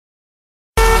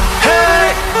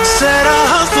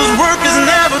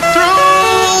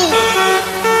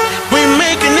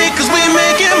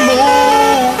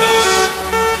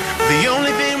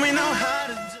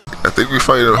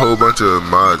fighting a whole bunch of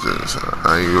Majins.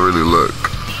 I ain't really look.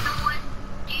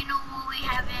 Do you know what we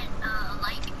haven't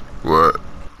like? What?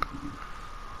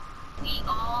 We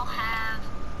all have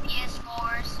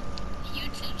PS4s, a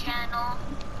YouTube channel,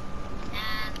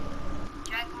 and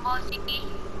Dragon Ball Z,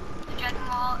 Dragon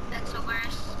Ball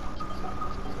Exoverse,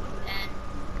 and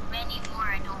many more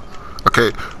I don't know.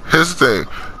 Okay, here's the thing.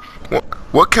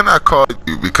 What can I call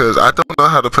you? Because I don't know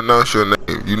how to pronounce your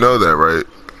name. You know that, right?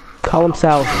 Call him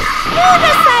South. You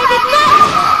decided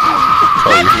not!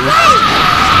 Call you who?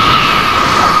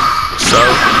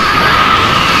 South?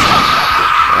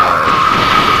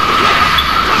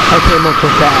 I came up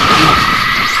with that.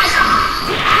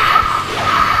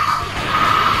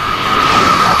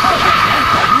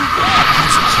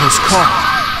 That's a close call.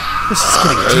 This is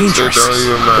getting dangerous. It don't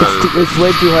even matter. It's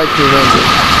way too hard to remember.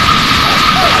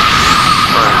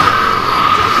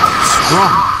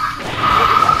 Wrong.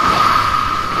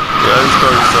 Yeah, he's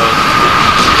crazy, son.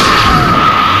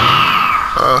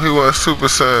 Oh, he went Super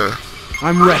Saiyan.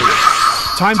 I'm ready.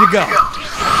 Time to go. I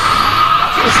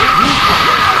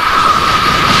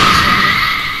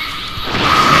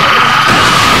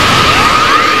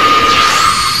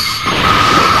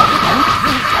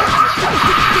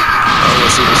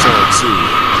went Super Saiyan 2.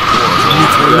 Come on, You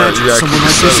can imagine gotta someone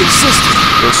keep like it this safe. existed.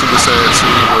 Go Super Saiyan 2,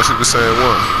 he went Super Saiyan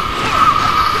 1.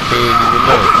 He didn't even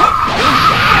know.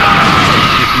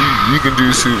 You can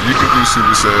do Super Saiyan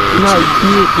 2. No,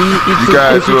 You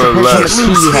gotta do it less. Yeah,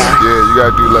 you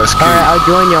gotta do less key. Alright, I'll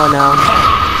join y'all now.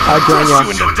 I'll join y'all.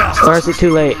 Or is it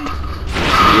too late?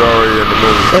 You already in the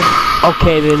movie.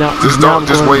 Okay, then I'll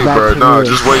Just wait, bro. Nah,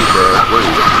 just wait, bro. Wait.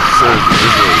 Seriously,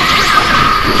 just wait.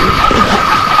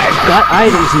 I've got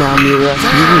items now, Mira.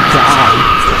 You will die.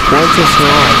 Once it's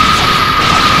wrong.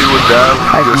 He would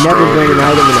die. I've never been an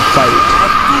item in a fight.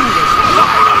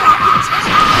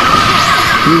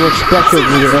 You were special,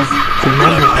 Mira.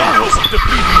 Remember that.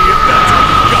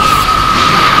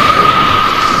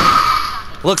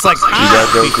 Looks like I'll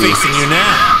be facing you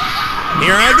now.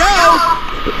 Here I go.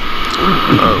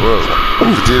 Oh, whoa.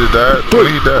 Vegeta died? When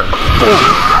did he die? 4,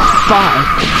 5,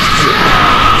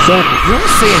 7. You're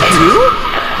saying 2?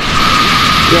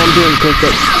 Yeah, I'm doing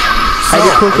push-ups. I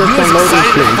did push-ups on loading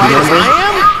screens, remember?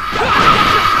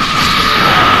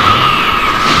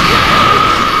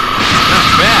 Not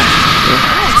bad.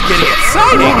 It's getting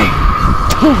exciting.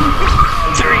 2,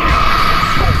 3,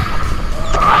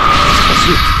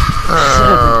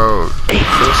 Oh, 8.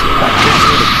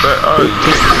 oh, you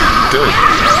dead.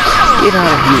 Get out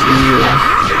of here, Mira.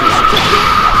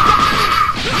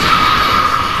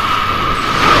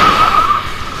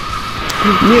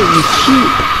 Mira, you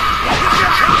cheap.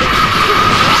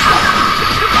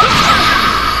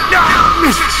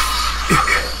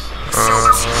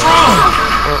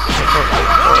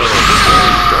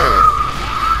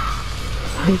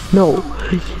 No,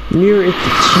 Mira is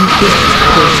the cheapest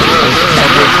person I've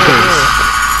ever faced.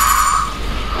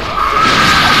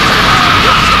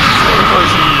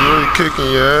 You really kicking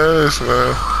your ass,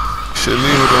 man. You should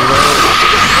leave it alone.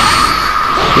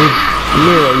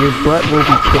 Mira, your butt will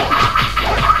be kicked.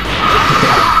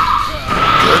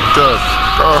 Get the f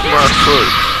off my foot.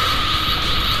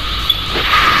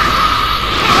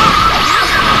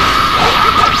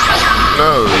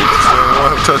 No, I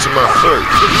want him touching my foot.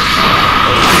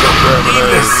 Oh, stop grabbing that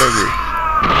nigga.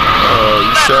 Oh,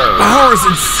 you shot me. Power is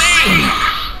insane.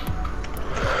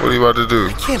 What are you about to do? I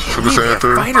can't Super believe there Saiyan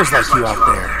 3? are fighters like you out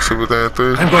there. Super Saiyan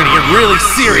 3? I'm going to get really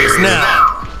serious now.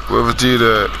 Where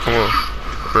Vegeta at? Come on.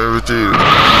 Where Vegeta?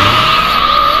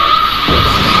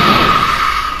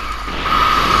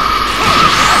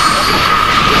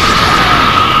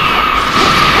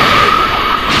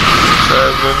 What's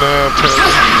happening now, Penny?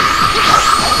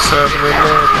 What's happening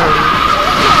now, Penny?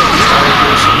 I ain't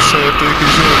doing Super Saiyan 3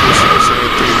 because you ain't doing Super Saiyan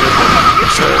 3, nigga.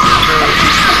 What's happening now?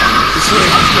 What's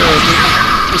happening now, nigga?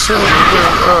 What's happening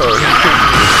now? Oh, he kicked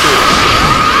me in the foot.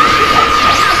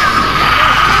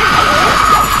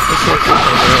 What's up with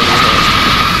my man?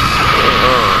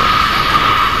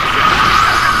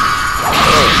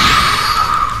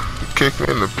 He kicked me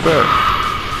in the back.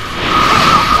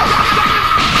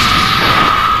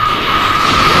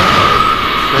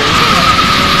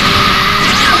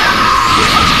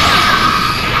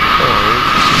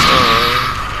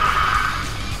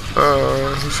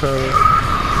 He's trying to...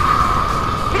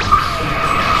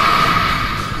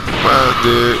 Mine's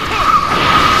dead.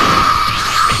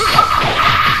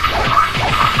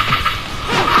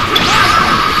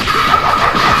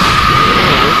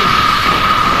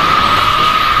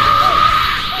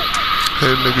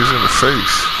 Hit niggas in the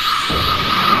face.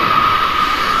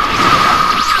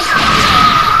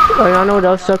 Oh, y'all know what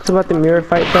else sucks about the mirror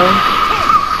fight though?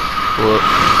 What?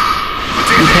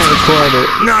 You can't record it.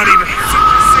 Not even.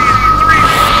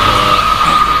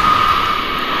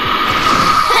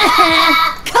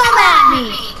 Come at me!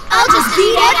 I'll just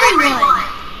beat everyone!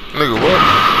 Nigga, what?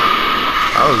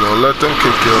 I was gonna let them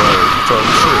kick your ass. You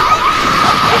talking shit.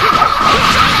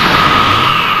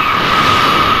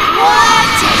 What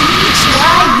technique should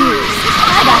I use?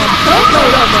 I got a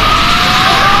boatload of them!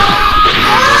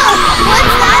 Oh,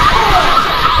 what's that for?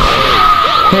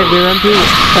 Hey, remember,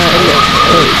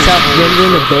 remember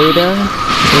in the beta,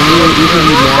 when you can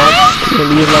be max, when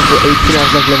you level 18, I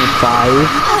was like level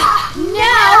 5.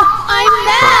 Now I'm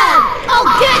mad! I'll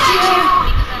get you!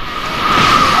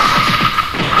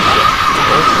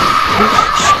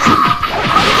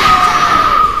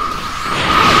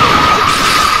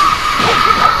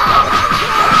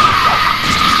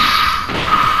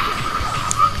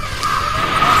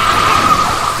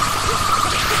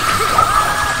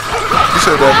 You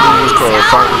said that move was called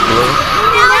Final Blow?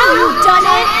 Now you've done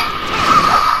it!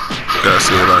 Gotta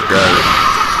see if I got it.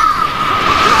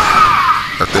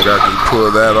 I think I can pull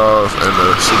that off and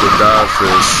the Super God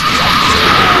Fist.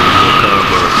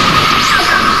 Combo.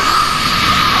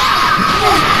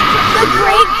 The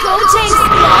great Gotenks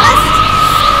lost?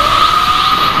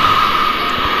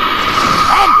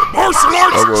 Martial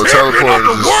arts Oh, well, teleport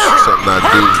is just something I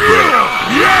do, but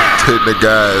hitting the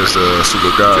guy is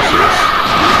Super God Fist.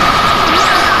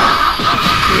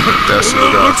 That's Super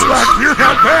God looks Fist. like you're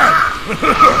not bad.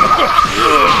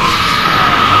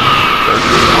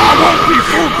 I won't be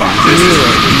fooled by this.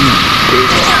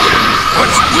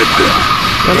 What's with them?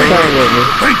 I'm sorry, baby.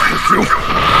 Thank you, Phil.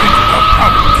 I'll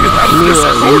probably get out of this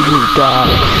order.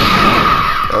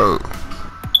 Oh.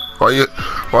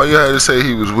 Why you had to say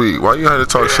he was weak? Why you had to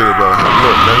talk shit about him?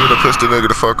 Look, now you done pissed the nigga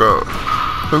the fuck off.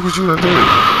 Look what you done did.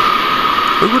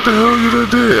 Look what the hell you done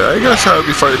did. I ain't got time to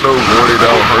be fighting no roided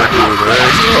out Hercules, man.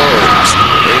 Oh,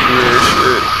 angry as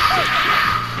shit.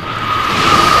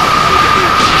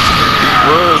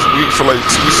 He was weak for like 2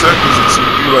 seconds until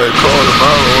you like called him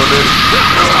out on it.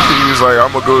 He was like,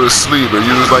 I'ma go to sleep, and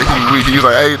you was like, he weak. He was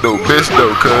like, I ain't no bitch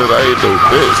though, cuz I ain't no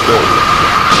bitch though.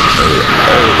 I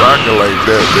ain't rocking like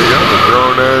that, nigga. I'm a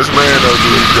grown ass man up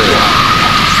these days.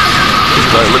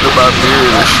 He's like, look at my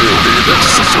beard and shit, nigga.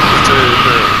 That's such a potato,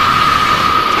 man.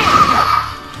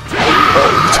 Oh,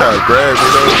 you try to grab me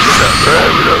though? You try to grab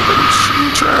me though, nigga? You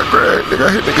try to grab, nigga.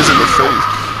 I hit niggas in the face.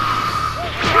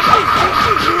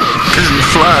 Cause you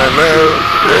flying now.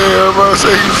 Yeah, I'm about to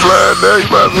say you flying now. You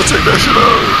might as well take that shit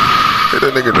off. Hit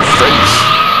that nigga in the face.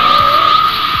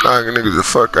 Knock niggas the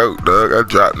fuck out, dog. I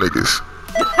drop niggas.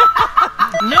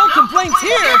 No complaints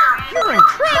here! You're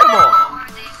incredible!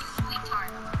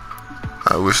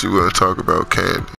 I wish you wouldn't talk about candy.